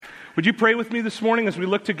Would you pray with me this morning as we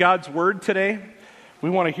look to God's Word today? We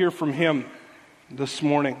want to hear from Him this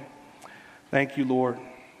morning. Thank you, Lord.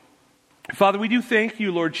 Father, we do thank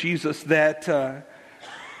you, Lord Jesus, that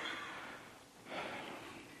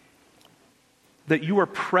you are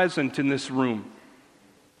present in this room.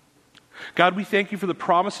 God, we thank you for the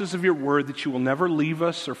promises of your Word that you will never leave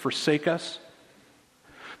us or forsake us.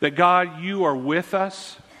 That, God, you are with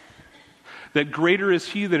us. That greater is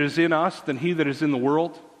He that is in us than he that is in the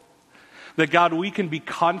world. That, God, we can be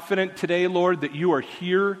confident today, Lord, that you are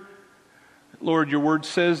here. Lord, your word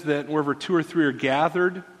says that wherever two or three are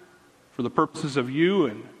gathered for the purposes of you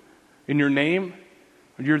and in your name,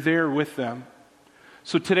 you're there with them.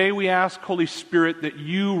 So today we ask, Holy Spirit, that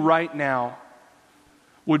you right now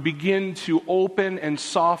would begin to open and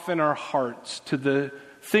soften our hearts to the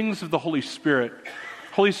things of the Holy Spirit.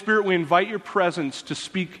 Holy Spirit, we invite your presence to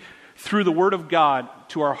speak through the Word of God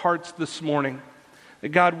to our hearts this morning. That,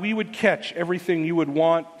 God, we would catch everything you would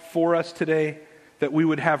want for us today, that we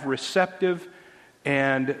would have receptive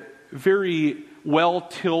and very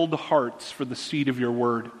well-tilled hearts for the seed of your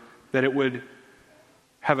word, that it would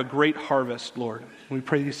have a great harvest, Lord. We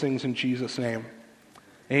pray these things in Jesus' name.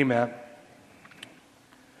 Amen.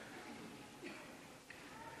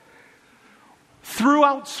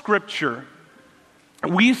 Throughout Scripture,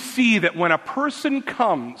 we see that when a person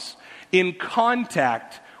comes in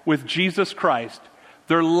contact with Jesus Christ,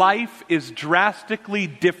 their life is drastically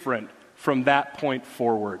different from that point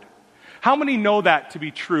forward. How many know that to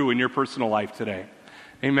be true in your personal life today?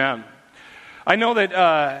 Amen. I know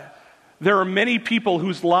that there are many people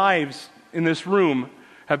whose lives in this room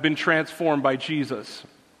have been transformed by Jesus.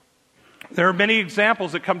 There are many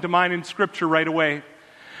examples that come to mind in Scripture right away.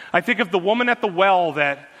 I think of the woman at the well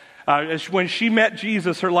that when she met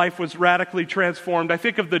Jesus, her life was radically transformed. I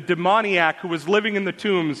think of the demoniac who was living in the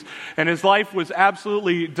tombs, and his life was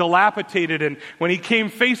absolutely dilapidated. And when he came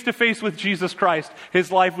face to face with Jesus Christ, his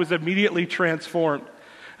life was immediately transformed.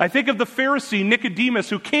 I think of the Pharisee, Nicodemus,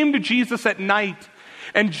 who came to Jesus at night,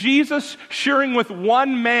 and Jesus, sharing with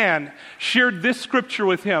one man, shared this scripture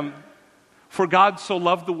with him. For God so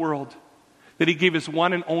loved the world that he gave his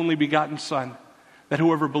one and only begotten Son, that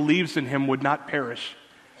whoever believes in him would not perish,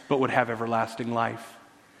 but would have everlasting life.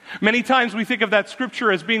 Many times we think of that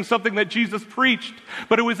scripture as being something that Jesus preached,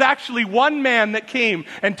 but it was actually one man that came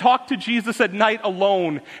and talked to Jesus at night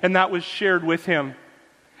alone, and that was shared with him.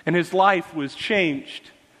 And his life was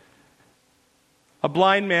changed. A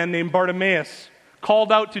blind man named Bartimaeus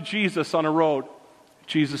called out to Jesus on a road.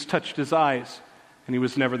 Jesus touched his eyes, and he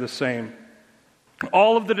was never the same.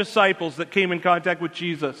 All of the disciples that came in contact with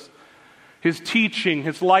Jesus, his teaching,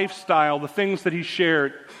 his lifestyle, the things that he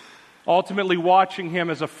shared, ultimately watching him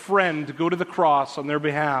as a friend go to the cross on their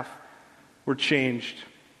behalf, were changed.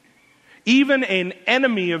 Even an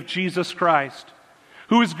enemy of Jesus Christ,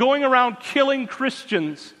 who was going around killing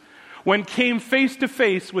Christians, when came face to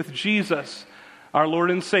face with Jesus, our Lord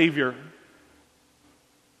and Savior,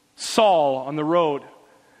 Saul on the road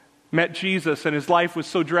met Jesus, and his life was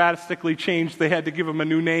so drastically changed they had to give him a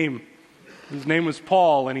new name. His name was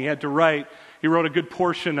Paul, and he wrote a good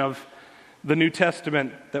portion of the New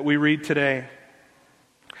Testament that we read today.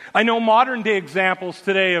 I know modern day examples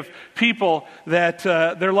today of people that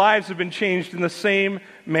their lives have been changed in the same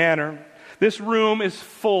manner. This room is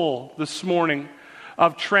full this morning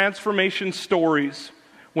of transformation stories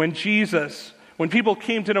when people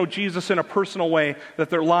came to know Jesus in a personal way, that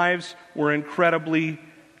their lives were incredibly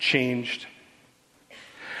changed.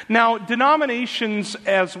 Now, denominations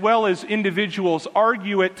as well as individuals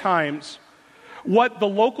argue at times what the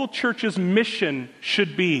local church's mission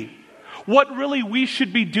should be, what really we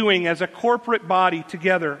should be doing as a corporate body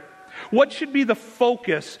together, what should be the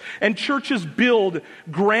focus, and churches build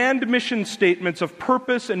grand mission statements of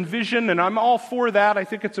purpose and vision, and I'm all for that. I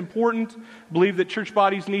think it's important. I believe that church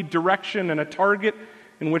bodies need direction and a target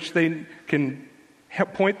in which they can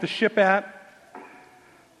point the ship at.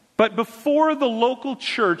 But before the local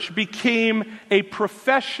church became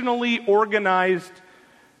professionally organized,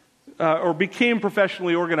 the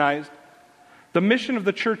mission of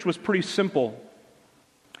the church was pretty simple.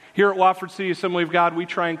 Here at Watford City Assembly of God, we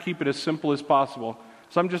try and keep it as simple as possible.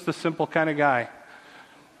 So I'm just a simple kind of guy.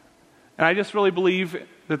 And I just really believe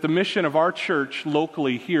that the mission of our church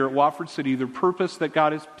locally here at Watford City, the purpose that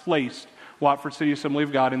God has placed Watford City Assembly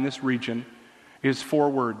of God in this region, is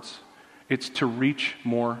 4 words. It's to reach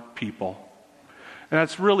more people. And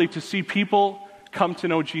that's really to see people come to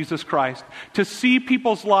know Jesus Christ, to see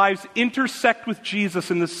people's lives intersect with Jesus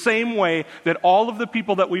in the same way that all of the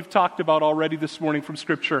people that we've talked about already this morning from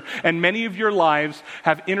Scripture, and many of your lives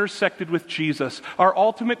have intersected with Jesus. Our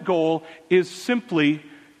ultimate goal is simply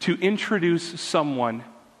to introduce someone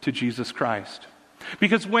to Jesus Christ.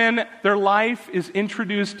 Because when their life is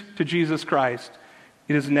introduced to Jesus Christ,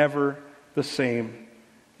 it is never the same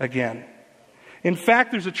again. In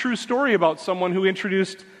fact, there's a true story about someone who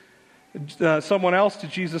introduced someone else to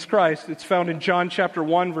Jesus Christ. It's found in John chapter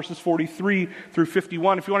 1, verses 43 through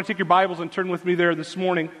 51. If you want to take your Bibles and turn with me there this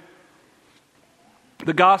morning.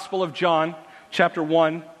 The Gospel of John, chapter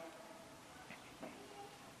 1.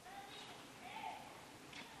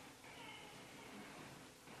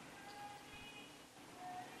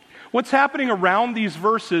 What's happening around these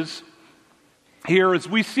verses here is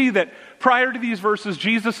we see that prior to these verses,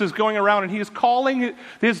 Jesus is going around and he is calling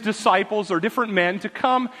his disciples or different men to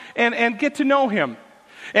come and get to know him.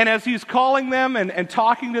 And as he's calling them and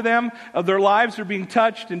talking to them, their lives are being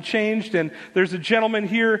touched and changed. And there's a gentleman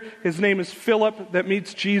here, his name is Philip, that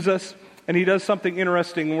meets Jesus. And he does something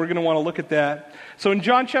interesting, and we're going to want to look at that. So in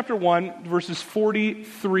John chapter 1, verses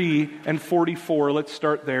 43 and 44, let's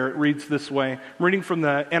start there. It reads this way. I'm reading from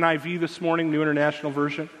the NIV this morning, New International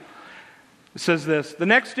Version. It says this: The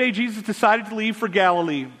next day Jesus decided to leave for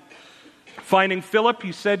Galilee. Finding Philip,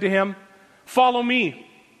 he said to him, "Follow me."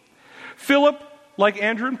 Philip, like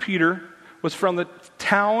Andrew and Peter, was from the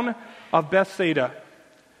town of Bethsaida.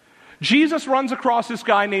 Jesus runs across this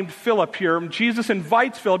guy named Philip here. Jesus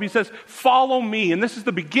invites Philip. He says, "Follow me." And this is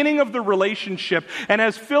the beginning of the relationship. And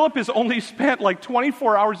as Philip has only spent like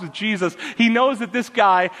 24 hours with Jesus, he knows that this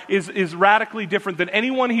guy is radically different than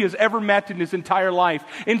anyone he has ever met in his entire life.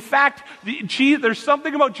 In fact, there's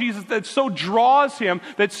something about Jesus that so draws him,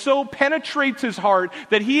 that so penetrates his heart,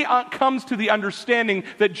 that he comes to the understanding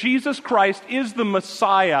that Jesus Christ is the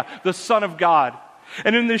Messiah, the Son of God.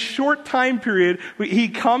 And in this short time period, he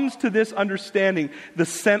comes to this understanding, the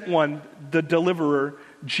sent one, the deliverer,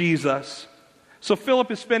 Jesus. So Philip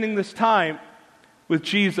is spending this time with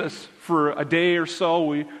Jesus for a day or so.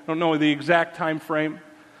 We don't know the exact time frame.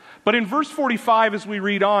 But in verse 45, as we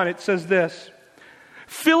read on, it says this: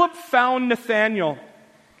 Philip found Nathanael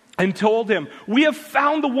and told him, "We have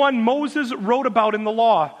found the one Moses wrote about in the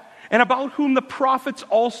law, and about whom the prophets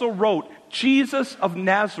also wrote, Jesus of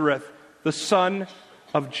Nazareth, the son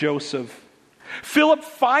of Joseph." Philip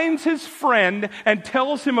finds his friend and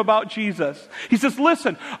tells him about Jesus. He says,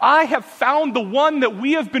 "Listen, I have found the one that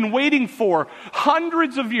we have been waiting for,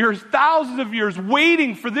 hundreds of years, thousands of years,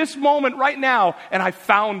 waiting for this moment right now, and I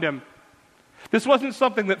found him." This wasn't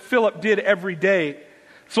something that Philip did every day.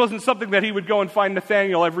 This wasn't something that he would go and find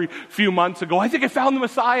Nathanael every few months and go, "I think I found the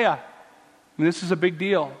Messiah." And this is a big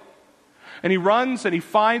deal. And he runs and he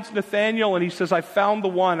finds Nathanael and he says, "I found the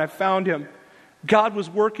one, I found him." God was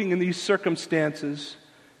working in these circumstances.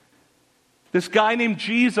 This guy named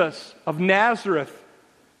Jesus of Nazareth,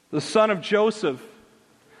 the son of Joseph.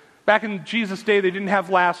 Back in Jesus' day, they didn't have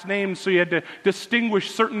last names, so you had to distinguish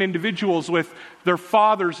certain individuals with their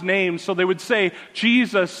father's name. So they would say,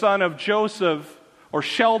 Jesus, son of Joseph, or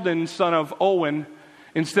Sheldon, son of Owen,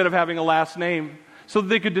 instead of having a last name, so that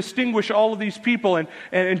they could distinguish all of these people.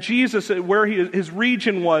 And Jesus, where his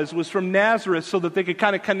region was from Nazareth, so that they could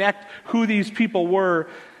kind of connect who these people were.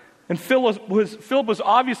 And Philip was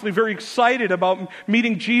obviously very excited about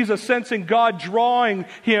meeting Jesus, sensing God drawing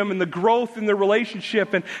him and the growth in their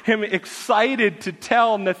relationship, and him excited to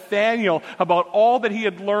tell Nathanael about all that he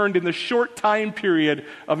had learned in the short time period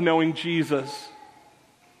of knowing Jesus.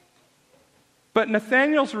 But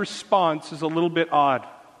Nathanael's response is a little bit odd.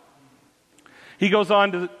 He goes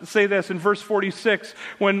on to say this in verse 46,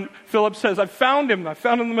 when Philip says, I found him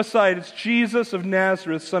the Messiah. It's Jesus of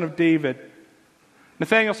Nazareth, son of David.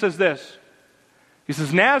 Nathanael says this. He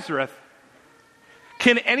says, Nazareth?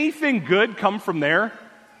 Can anything good come from there?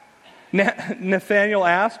 Nathanael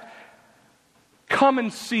asked. Come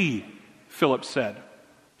and see, Philip said.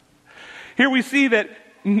 Here we see that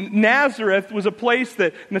Nazareth was a place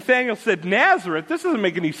that Nathanael said, Nazareth? This doesn't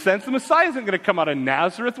make any sense. The Messiah isn't going to come out of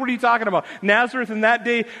Nazareth. What are you talking about? Nazareth in that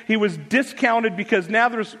day, he was discounted because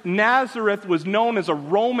Nazareth was known as a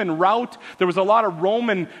Roman route. There was a lot of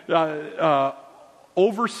Roman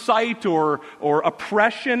oversight or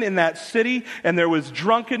oppression in that city, and there was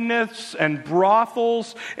drunkenness and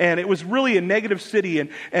brothels, and it was really a negative city. And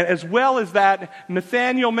as well as that,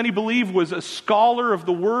 Nathanael, many believe, was a scholar of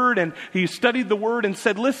the Word, and he studied the Word and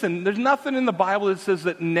said, listen, there's nothing in the Bible that says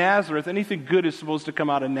that Nazareth, anything good is supposed to come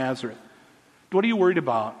out of Nazareth. What are you worried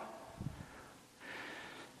about?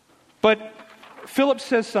 But Philip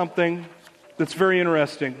says something that's very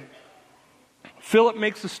interesting. Philip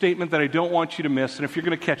makes a statement that I don't want you to miss, and if you're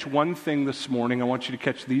going to catch one thing this morning, I want you to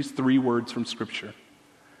catch these three words from Scripture.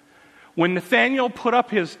 When Nathanael put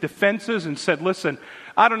up his defenses and said, listen,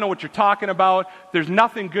 I don't know what you're talking about. There's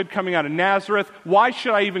nothing good coming out of Nazareth. Why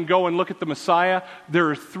should I even go and look at the Messiah? There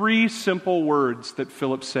are 3 simple words that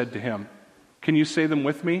Philip said to him. Can you say them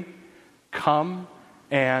with me? Come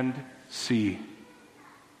and see.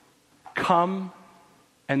 Come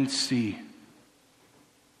and see.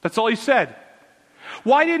 That's all he said.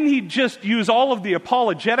 Why didn't he just use all of the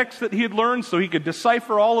apologetics that he had learned so he could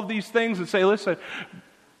decipher all of these things and say, listen,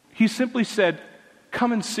 he simply said,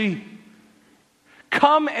 come and see.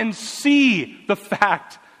 Come and see the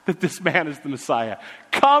fact that this man is the Messiah.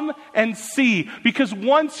 Come and see. Because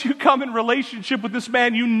once you come in relationship with this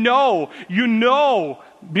man, you know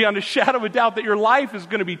beyond a shadow of a doubt that your life is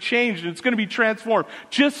going to be changed and it's going to be transformed.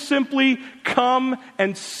 Just simply come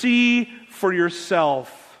and see for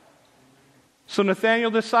yourself. So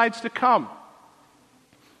Nathanael decides to come.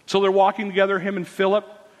 So they're walking together, him and Philip.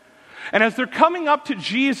 And as they're coming up to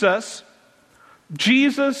Jesus,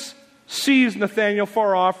 Jesus sees Nathanael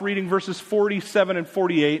far off, reading verses 47 and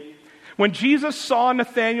 48. When Jesus saw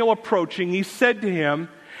Nathanael approaching, he said to him,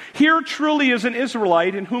 "Here truly is an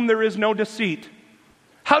Israelite in whom there is no deceit."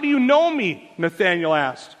 "How do you know me?" Nathanael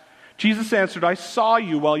asked. Jesus answered, "I saw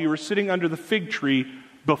you while you were sitting under the fig tree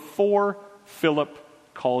before Philip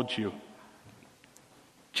called you."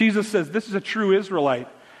 Jesus says this is a true Israelite.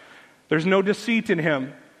 There's no deceit in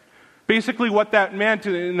him. Basically what that meant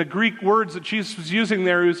in the Greek words that Jesus was using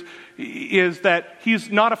there is that he's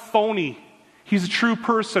not a phony. He's a true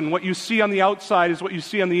person. What you see on the outside is what you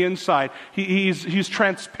see on the inside. He's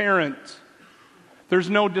transparent. There's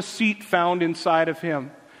no deceit found inside of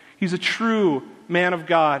him. He's a true man of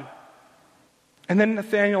God. And then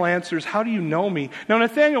Nathanael answers, "How do you know me?" Now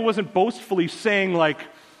Nathanael wasn't boastfully saying like,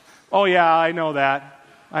 "Oh yeah, I know that.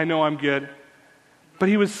 I know I'm good." But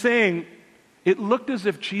he was saying, it looked as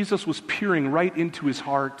if Jesus was peering right into his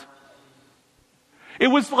heart. It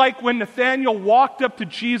was like when Nathanael walked up to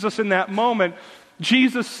Jesus in that moment,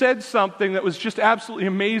 Jesus said something that was just absolutely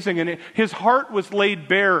amazing, and his heart was laid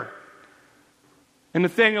bare. And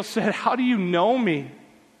Nathanael said, "How do you know me?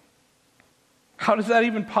 How is that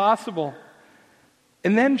even possible?"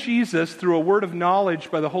 And then Jesus, through a word of knowledge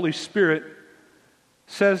by the Holy Spirit,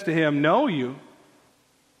 says to him, "Know you?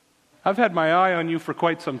 I've had my eye on you for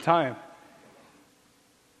quite some time.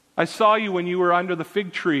 I saw you when you were under the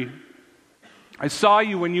fig tree. I saw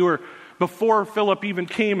you when you were, before Philip even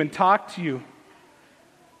came and talked to you."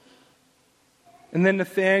 And then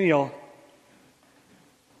Nathanael,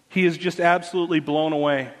 he is just absolutely blown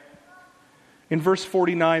away. In verse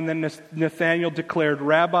 49, then Nathanael declared,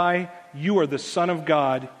 "Rabbi, you are the Son of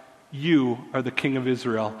God. You are the King of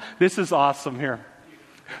Israel." This is awesome here.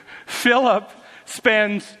 Philip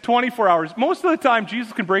spends 24 hours. Most of the time,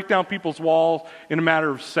 Jesus can break down people's walls in a matter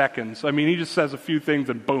of seconds. I mean, he just says a few things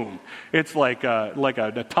and boom. It's like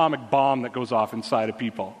an atomic bomb that goes off inside of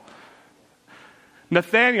people.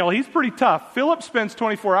 Nathanael, he's pretty tough. Philip spends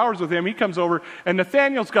 24 hours with him. He comes over, and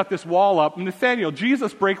Nathanael's got this wall up. Nathanael,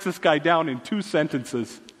 Jesus breaks this guy down in 2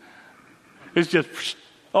 sentences. It's just,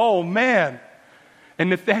 oh man. And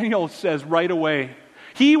Nathanael says right away,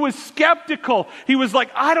 he was skeptical. He was like,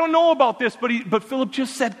 "I don't know about this," but Philip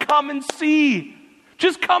just said, "Come and see.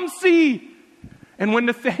 Just come see." And when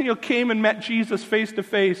Nathanael came and met Jesus face to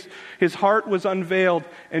face, his heart was unveiled,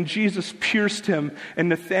 and Jesus pierced him. And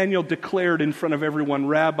Nathanael declared in front of everyone,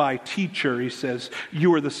 "Rabbi, teacher," he says,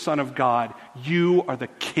 "you are the Son of God. You are the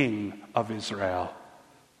King of Israel."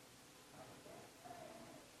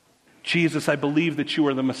 Jesus, I believe that you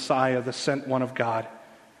are the Messiah, the sent one of God,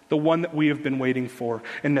 the one that we have been waiting for.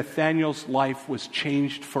 And Nathanael's life was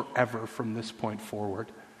changed forever from this point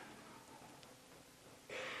forward.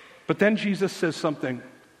 But then Jesus says something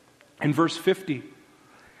in verse 50.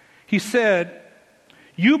 He said,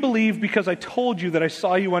 "You believe because I told you that I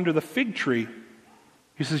saw you under the fig tree."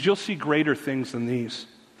 He says, "You'll see greater things than these,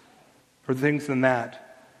 or things than that."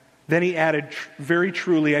 Then he added, "Very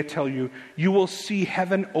truly, I tell you, you will see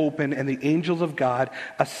heaven open and the angels of God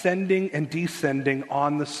ascending and descending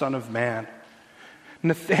on the Son of Man."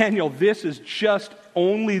 Nathanael, this is just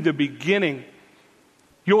only the beginning.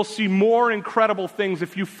 You'll see more incredible things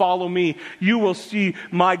if you follow me. You will see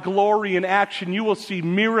my glory in action. You will see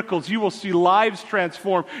miracles. You will see lives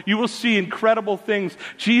transformed. You will see incredible things.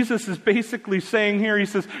 Jesus is basically saying here, he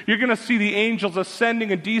says, you're going to see the angels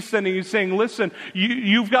ascending and descending. He's saying, listen,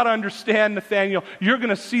 you've got to understand, Nathanael, you're going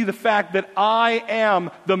to see the fact that I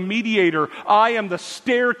am the mediator. I am the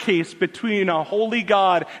staircase between a holy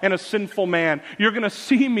God and a sinful man. You're going to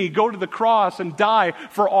see me go to the cross and die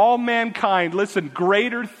for all mankind. Listen,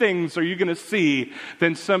 greater things are you going to see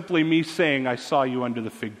than simply me saying, "I saw you under the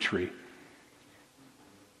fig tree."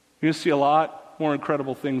 You're going to see a lot more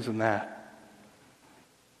incredible things than that.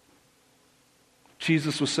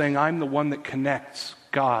 Jesus was saying, I'm the one that connects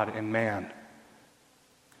God and man.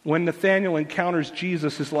 When Nathanael encounters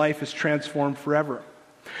Jesus, his life is transformed forever.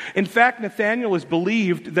 In fact, Nathanael is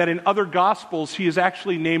believed that in other Gospels he is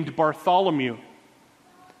actually named Bartholomew.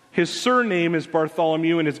 His surname is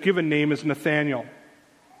Bartholomew and his given name is Nathanael.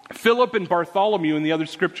 Philip and Bartholomew in the other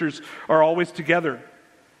scriptures are always together.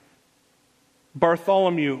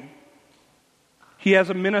 Bartholomew, he has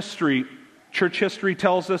a ministry. Church history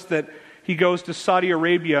tells us that he goes to Saudi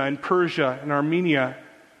Arabia and Persia and Armenia,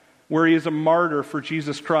 where he is a martyr for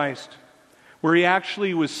Jesus Christ, where he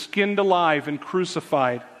actually was skinned alive and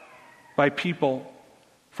crucified by people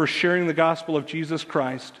for sharing the gospel of Jesus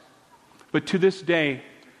Christ. But to this day,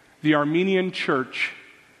 the Armenian church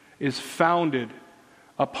is founded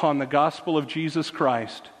upon the gospel of Jesus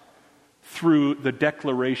Christ through the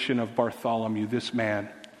declaration of Bartholomew, this man,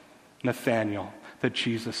 Nathanael, that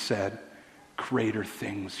Jesus said, greater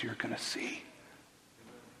things you're going to see.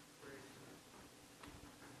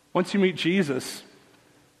 Once you meet Jesus,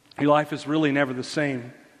 your life is really never the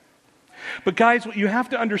same. But guys, what you have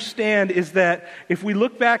to understand is that if we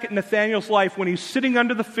look back at Nathanael's life when he's sitting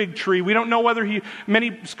under the fig tree, we don't know whether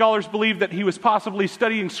many scholars believe that he was possibly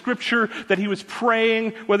studying Scripture, that he was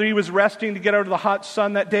praying, whether he was resting to get out of the hot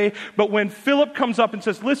sun that day. But when Philip comes up and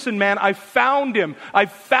says, listen man, I found him.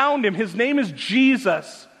 His name is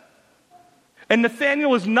Jesus. And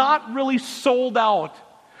Nathanael is not really sold out.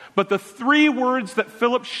 But the 3 words that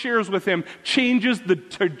Philip shares with him changes the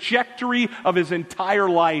trajectory of his entire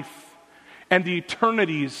life and the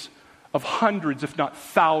eternities of hundreds, if not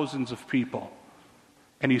thousands of people.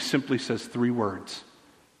 And he simply says 3 words.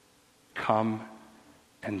 Come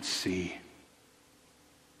and see.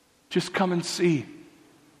 Just come and see.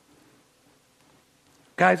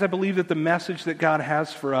 Guys, I believe that the message that God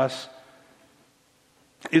has for us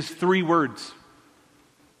is 3 words.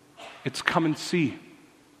 It's come and see.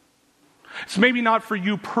 It's maybe not for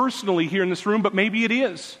you personally here in this room, but maybe it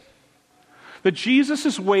is. That Jesus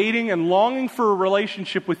is waiting and longing for a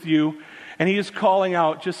relationship with you, and he is calling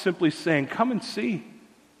out, just simply saying, come and see.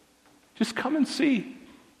 Just come and see.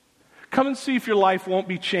 Come and see if your life won't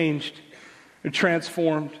be changed or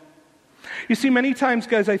transformed. You see, many times,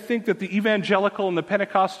 guys, I think that the evangelical and the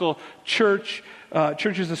Pentecostal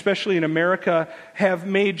churches, especially in America, have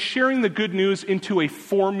made sharing the good news into a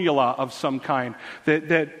formula of some kind.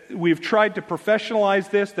 That we've tried to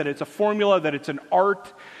professionalize this, that it's a formula, that it's an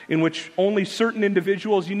art in which only certain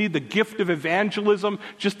individuals, you need the gift of evangelism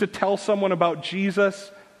just to tell someone about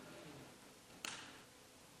Jesus.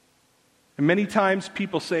 And many times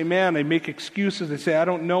people say, man, they make excuses. They say, I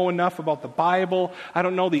don't know enough about the Bible. I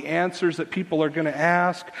don't know the answers that people are going to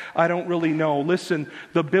ask. I don't really know. Listen,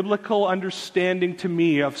 the biblical understanding to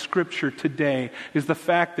me of Scripture today is the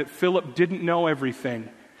fact that Philip didn't know everything.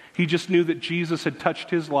 He just knew that Jesus had touched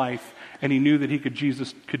his life, and he knew that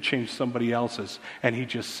Jesus could change somebody else's. And he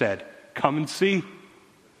just said, come and see.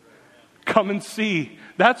 Come and see.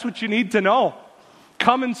 That's what you need to know.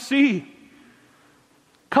 Come and see.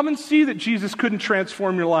 Come and see that Jesus couldn't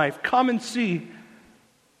transform your life. Come and see.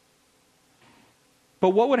 But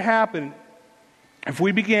what would happen if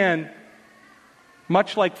we began,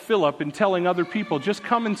 much like Philip, in telling other people, just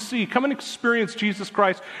come and see, come and experience Jesus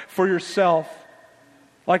Christ for yourself?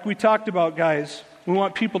 Like we talked about, guys, we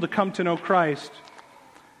want people to come to know Christ.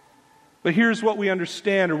 But here's what we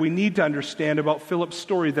understand, or we need to understand about Philip's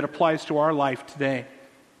story that applies to our life today.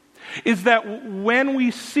 Is that when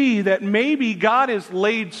we see that maybe God has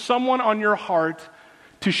laid someone on your heart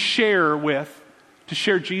to share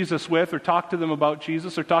Jesus with, or talk to them about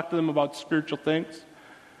Jesus, or talk to them about spiritual things.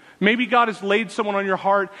 Maybe God has laid someone on your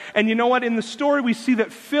heart, and you know what? In the story we see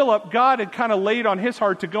that Philip, God had kind of laid on his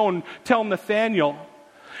heart to go and tell Nathanael.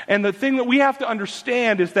 And the thing that we have to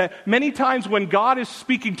understand is that many times when God is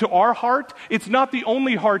speaking to our heart, it's not the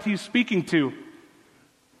only heart he's speaking to.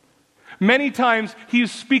 Many times he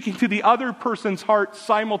is speaking to the other person's heart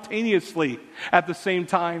simultaneously at the same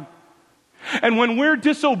time. And when we're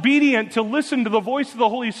disobedient to listen to the voice of the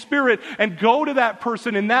Holy Spirit and go to that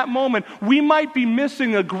person in that moment, we might be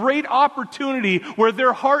missing a great opportunity where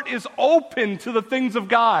their heart is open to the things of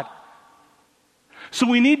God. So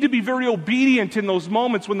we need to be very obedient in those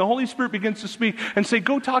moments when the Holy Spirit begins to speak and say,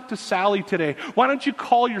 go talk to Sally today. Why don't you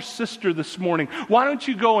call your sister this morning? Why don't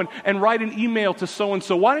you go and write an email to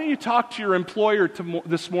so-and-so? Why don't you talk to your employer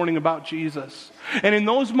this morning about Jesus? And in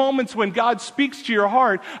those moments when God speaks to your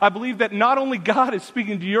heart, I believe that not only God is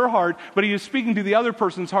speaking to your heart, but he is speaking to the other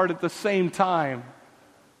person's heart at the same time.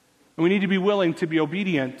 And we need to be willing to be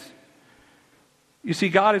obedient. You see,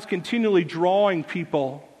 God is continually drawing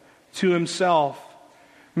people to himself.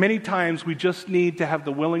 Many times we just need to have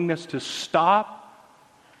the willingness to stop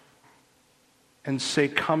and say,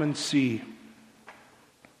 come and see.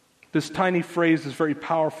 This tiny phrase is very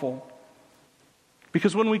powerful.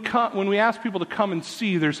 Because when we ask people to come and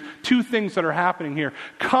see, there's two things that are happening here.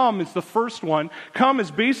 Come is the first one. Come is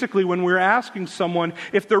basically when we're asking someone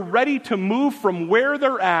if they're ready to move from where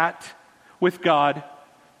they're at with God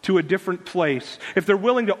to a different place. If they're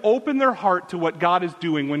willing to open their heart to what God is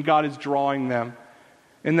doing when God is drawing them.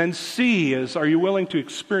 And then see is, are you willing to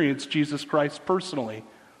experience Jesus Christ personally?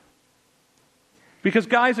 Because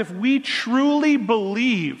guys, if we truly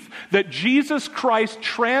believe that Jesus Christ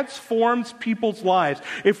transforms people's lives,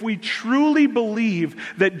 if we truly believe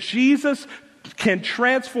that Jesus can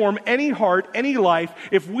transform any heart, any life,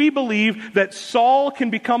 if we believe that Saul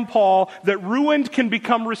can become Paul, that ruined can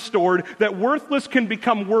become restored, that worthless can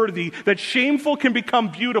become worthy, that shameful can become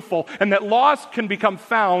beautiful, and that lost can become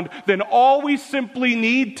found, then all we simply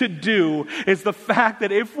need to do is the fact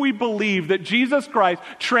that if we believe that Jesus Christ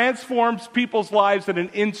transforms people's lives in an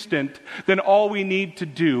instant, then all we need to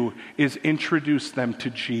do is introduce them to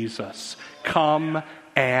Jesus. Come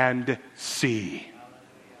and see.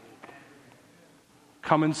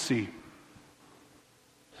 Come and see.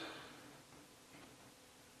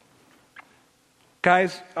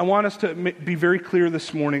 Guys, I want us to be very clear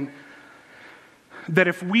this morning that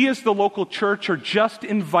if we as the local church are just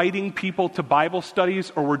inviting people to Bible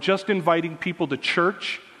studies or we're just inviting people to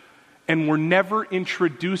church and we're never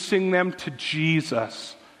introducing them to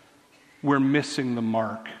Jesus, we're missing the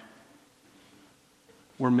mark.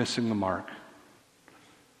 We're missing the mark.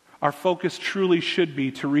 Our focus truly should be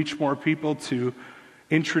to reach more people, to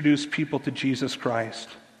introduce people to Jesus Christ.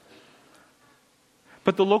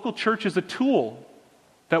 But the local church is a tool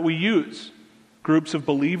that we use. Groups of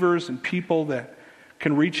believers and people that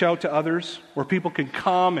can reach out to others, where people can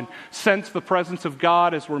come and sense the presence of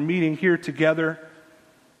God as we're meeting here together.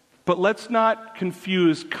 But let's not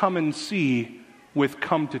confuse come and see with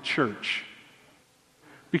come to church.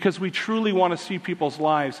 Because we truly want to see people's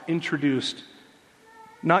lives introduced,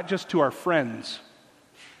 not just to our friends,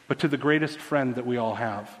 but to the greatest friend that we all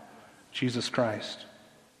have, Jesus Christ.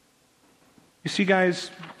 You see,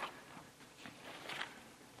 guys,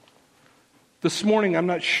 this morning I'm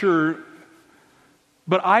not sure,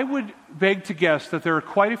 but I would beg to guess that there are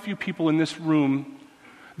quite a few people in this room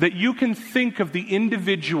that you can think of the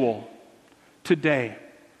individual today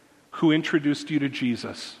who introduced you to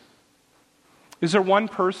Jesus. Is there one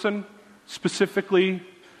person specifically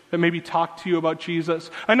that maybe talked to you about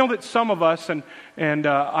Jesus? I know that some of us, and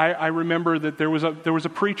I remember that there was a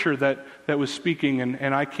preacher that was speaking,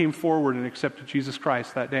 and I came forward and accepted Jesus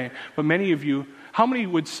Christ that day. But many of you, how many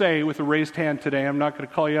would say with a raised hand today, I'm not going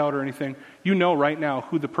to call you out or anything, you know right now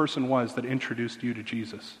who the person was that introduced you to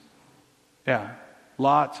Jesus? Yeah,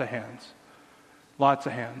 lots of hands. Lots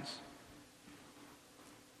of hands.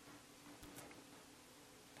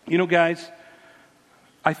 You know, guys,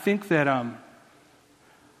 I think that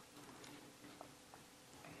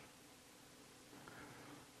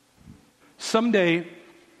someday,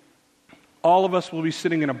 all of us will be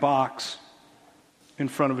sitting in a box in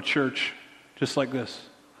front of a church just like this.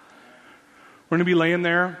 We're going to be laying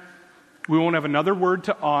there. We won't have another word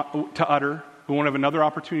to utter. We won't have another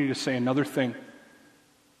opportunity to say another thing.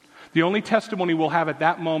 The only testimony we'll have at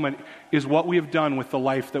that moment is what we have done with the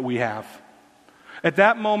life that we have. At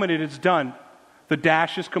that moment, it is done. The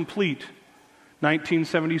dash is complete.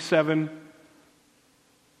 1977,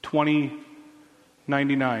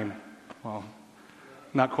 2099. Well,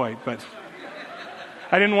 not quite, but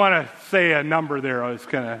I didn't want to say a number there. I was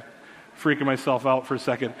kind of freaking myself out for a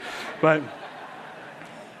second. But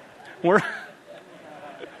we're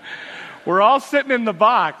all sitting in the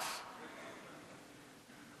box.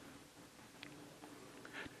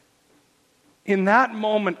 In that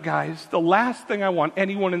moment, guys, the last thing I want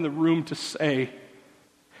anyone in the room to say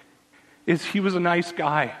is he was a nice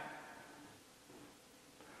guy.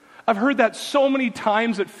 I've heard that so many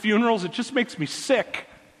times at funerals, it just makes me sick.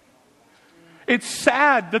 It's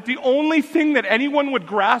sad that the only thing that anyone would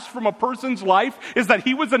grasp from a person's life is that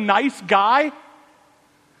he was a nice guy.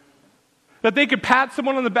 That they could pat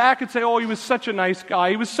someone on the back and say, oh, he was such a nice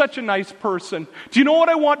guy. He was such a nice person. Do you know what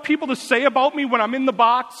I want people to say about me when I'm in the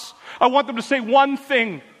box? I want them to say one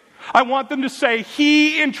thing. I want them to say,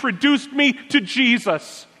 he introduced me to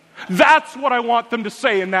Jesus. That's what I want them to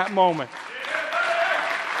say in that moment.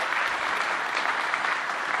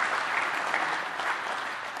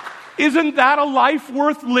 Isn't that a life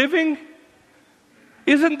worth living?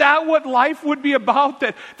 Isn't that what life would be about?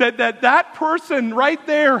 That person right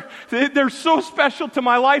there, they're so special to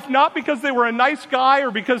my life, not because they were a nice guy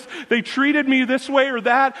or because they treated me this way or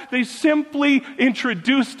that. They simply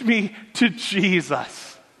introduced me to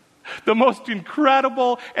Jesus. The most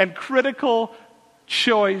incredible and critical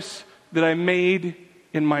choice that I made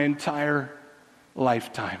in my entire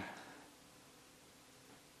lifetime.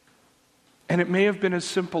 And it may have been as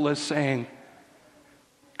simple as saying,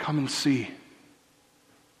 come and see.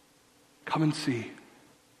 Come and see.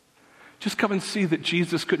 Just come and see that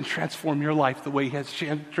Jesus couldn't transform your life the way he has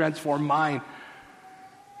transformed mine.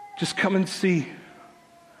 Just come and see.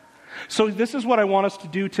 So this is what I want us to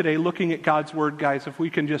do today, looking at God's Word, guys, if we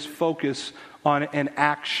can just focus on an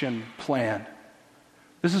action plan.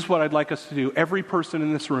 This is what I'd like us to do. Every person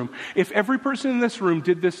in this room. If every person in this room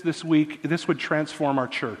did this week, this would transform our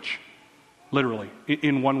church. Literally,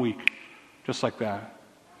 in 1 week. Just like that.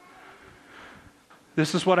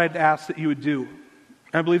 This is what I'd ask that you would do.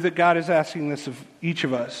 I believe that God is asking this of each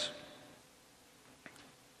of us.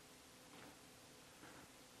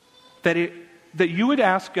 That you would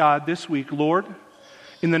ask God this week, Lord,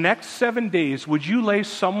 in the next 7 days, would you lay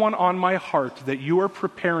someone on my heart that you are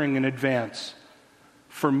preparing in advance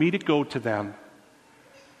for me to go to them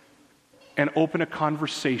and open a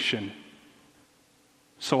conversation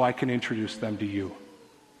so I can introduce them to you.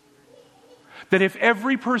 That if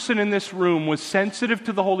every person in this room was sensitive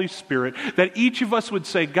to the Holy Spirit, that each of us would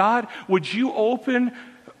say, God, would you open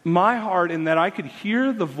my heart and that I could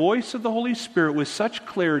hear the voice of the Holy Spirit with such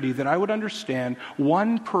clarity that I would understand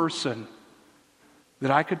one person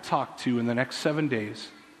that I could talk to in the next 7 days,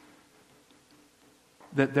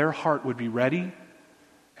 that their heart would be ready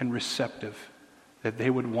and receptive, that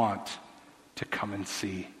they would want to come and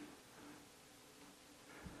see.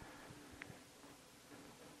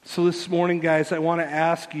 So this morning, guys, I want to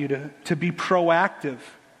ask you to be proactive.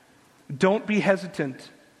 Don't be hesitant.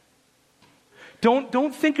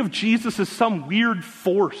 Don't think of Jesus as some weird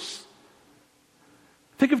force.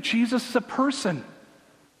 Think of Jesus as a person.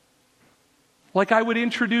 Like I would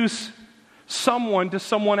introduce someone to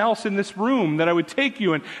someone else in this room, that I would take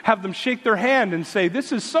you and have them shake their hand and say,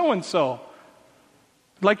 this is so-and-so.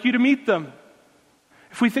 I'd like you to meet them.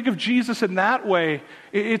 If we think of Jesus in that way,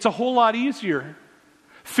 it's a whole lot easier.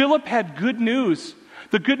 Philip had good news.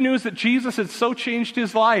 The good news that Jesus had so changed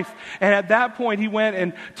his life. And at that point, he went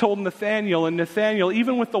and told Nathanael. And Nathanael,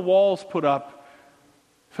 even with the walls put up,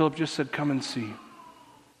 Philip just said, come and see.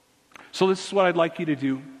 So this is what I'd like you to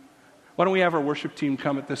do. Why don't we have our worship team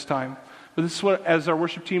come at this time? But this is what, as our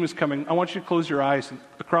worship team is coming, I want you to close your eyes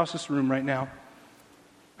across this room right now.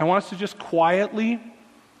 I want us to just quietly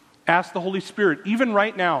ask the Holy Spirit, even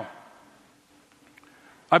right now.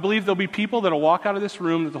 I believe there'll be people that will walk out of this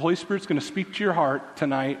room that the Holy Spirit's going to speak to your heart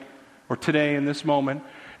tonight or today in this moment,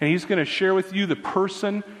 and He's going to share with you the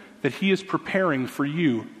person that He is preparing for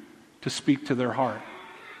you to speak to their heart.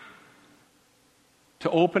 To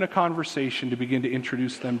open a conversation to begin to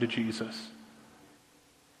introduce them to Jesus.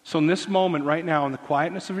 So in this moment right now, in the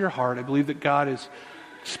quietness of your heart, I believe that God is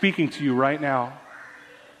speaking to you right now.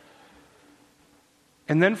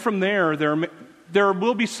 And then from there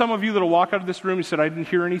will be some of you that will walk out of this room and said, I didn't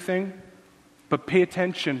hear anything. But pay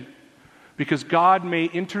attention, because God may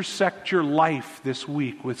intersect your life this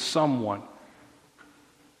week with someone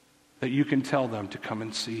that you can tell them to come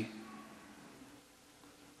and see.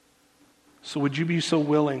 So would you be so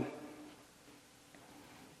willing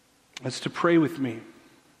as to pray with me?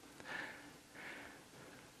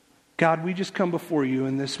 God, we just come before you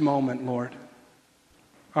in this moment, Lord.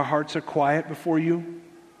 Our hearts are quiet before you.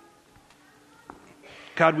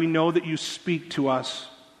 God, we know that you speak to us.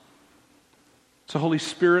 So Holy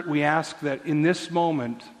Spirit, we ask that in this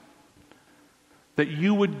moment, that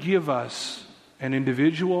you would give us an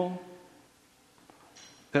individual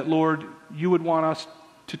that, Lord, you would want us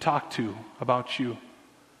to talk to about you.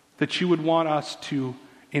 That you would want us to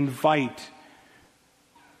invite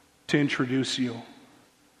to introduce you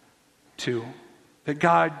to. That,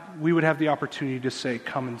 God, we would have the opportunity to say,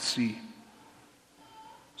 come and see.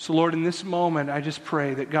 So, Lord, in this moment, I just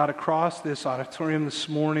pray that, God, across this auditorium this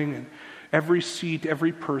morning and every seat,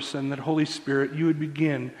 every person, that, Holy Spirit, you would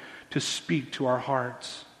begin to speak to our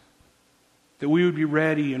hearts. That we would be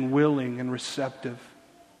ready and willing and receptive.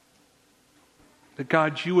 That,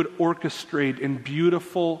 God, you would orchestrate in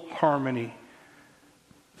beautiful harmony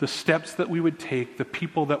the steps that we would take, the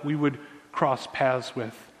people that we would cross paths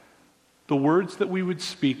with, the words that we would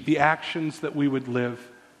speak, the actions that we would live.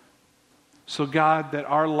 So, God, that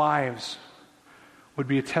our lives would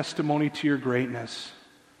be a testimony to your greatness.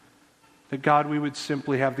 That, God, we would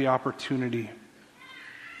simply have the opportunity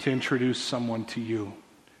to introduce someone to you.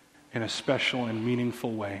 in a special and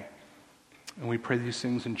meaningful way. And we pray these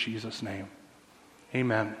things in Jesus' name.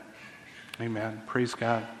 Amen. Amen. Praise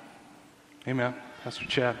God. Amen. Pastor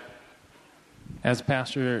Chad. As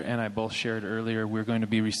Pastor and I both shared earlier, we're going to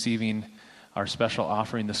be receiving our special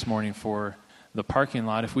offering this morning for the parking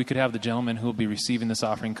lot. If we could have the gentleman who will be receiving this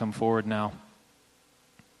offering come forward now.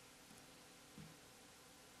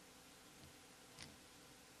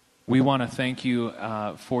 We want to thank you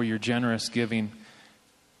for your generous giving.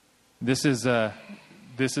 This is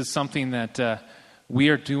something that we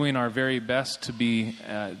are doing our very best to be.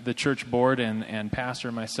 The church board and pastor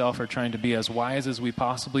and myself are trying to be as wise as we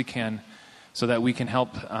possibly can, so that we can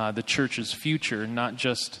help the church's future, not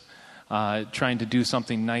just trying to do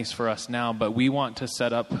something nice for us now, but we want to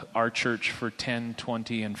set up our church for 10,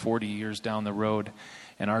 20, and 40 years down the road.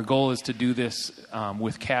 And our goal is to do this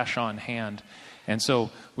with cash on hand. And so,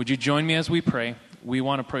 would you join me as we pray? We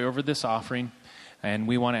want to pray over this offering, and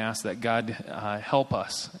we want to ask that God help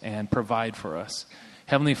us and provide for us.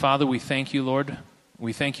 Heavenly Father, we thank you, Lord.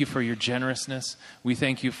 We thank you for your generousness. We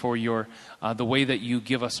thank you for your the way that you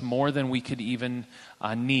give us more than we could even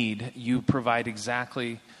need. You provide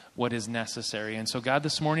exactly what is necessary. And so, God,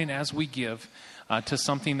 this morning as we give to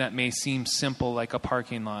something that may seem simple like a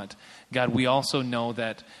parking lot, God, we also know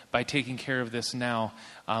that by taking care of this now,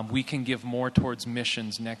 we can give more towards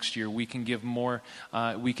missions next year. We can give more,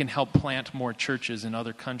 we can help plant more churches in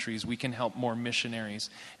other countries. We can help more missionaries.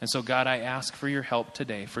 And so, God, I ask for your help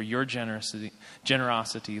today, for your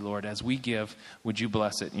generosity, Lord. As we give, would you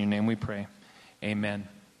bless it? In your name we pray. Amen.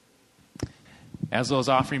 As those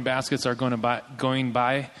offering baskets are going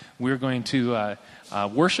by, we're going to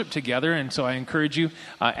worship together. And so I encourage you,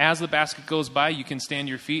 as the basket goes by, you can stand to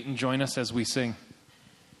your feet and join us as we sing.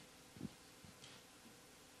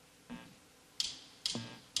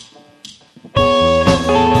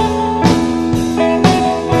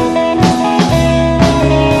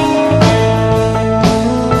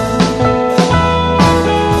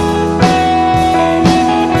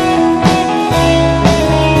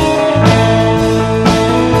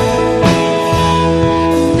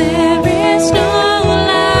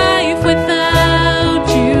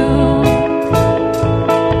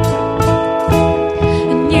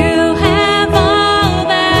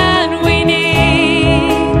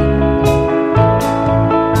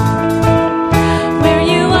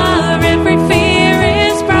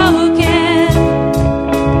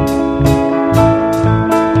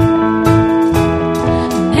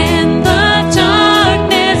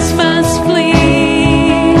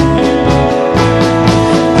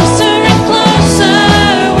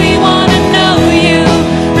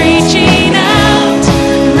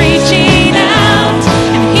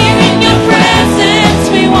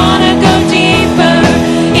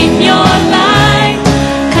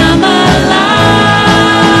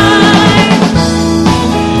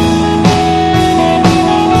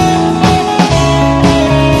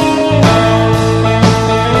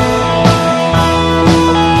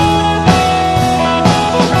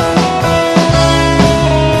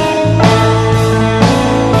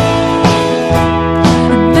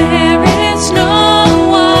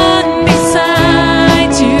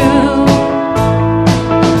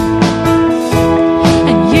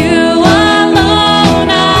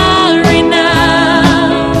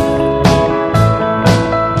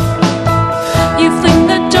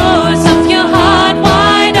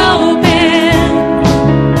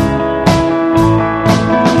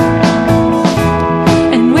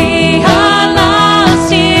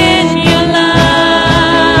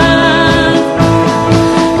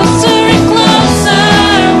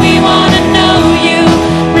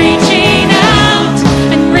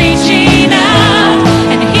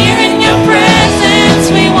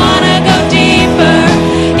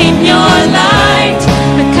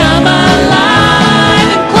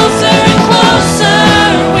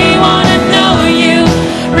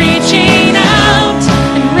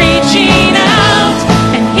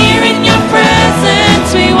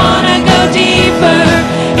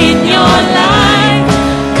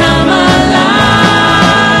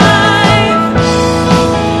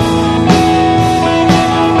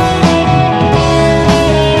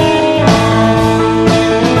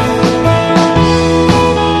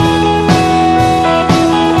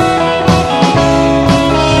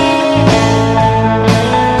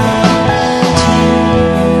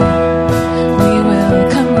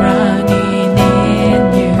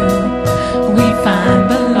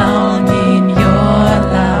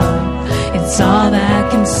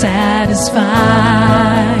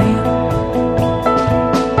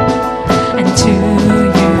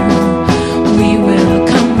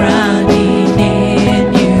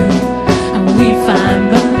 We find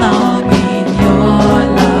belonging.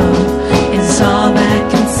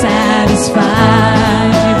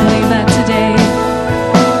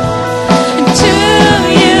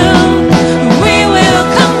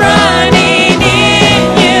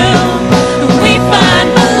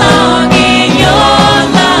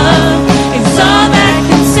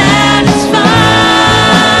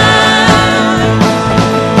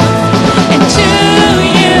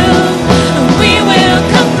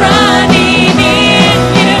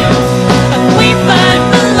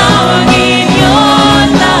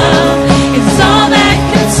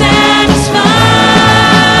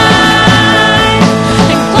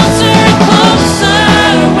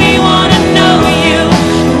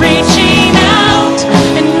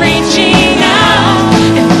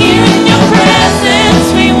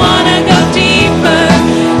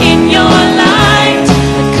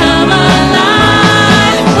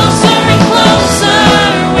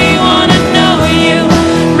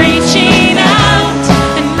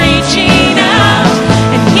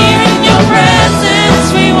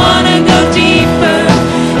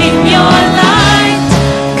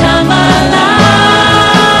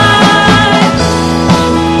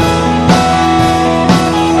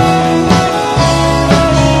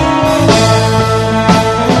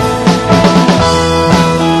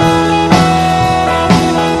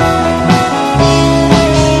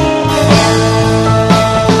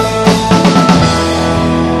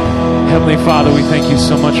 Heavenly Father, we thank you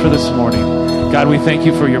so much for this morning. God, we thank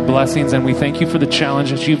you for your blessings, and we thank you for the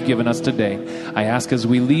challenge that you've given us today. I ask as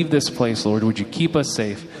we leave this place, Lord, would you keep us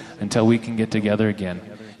safe until we can get together again.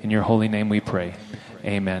 In your holy name we pray.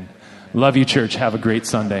 Amen. Love you, church. Have a great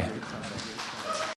Sunday.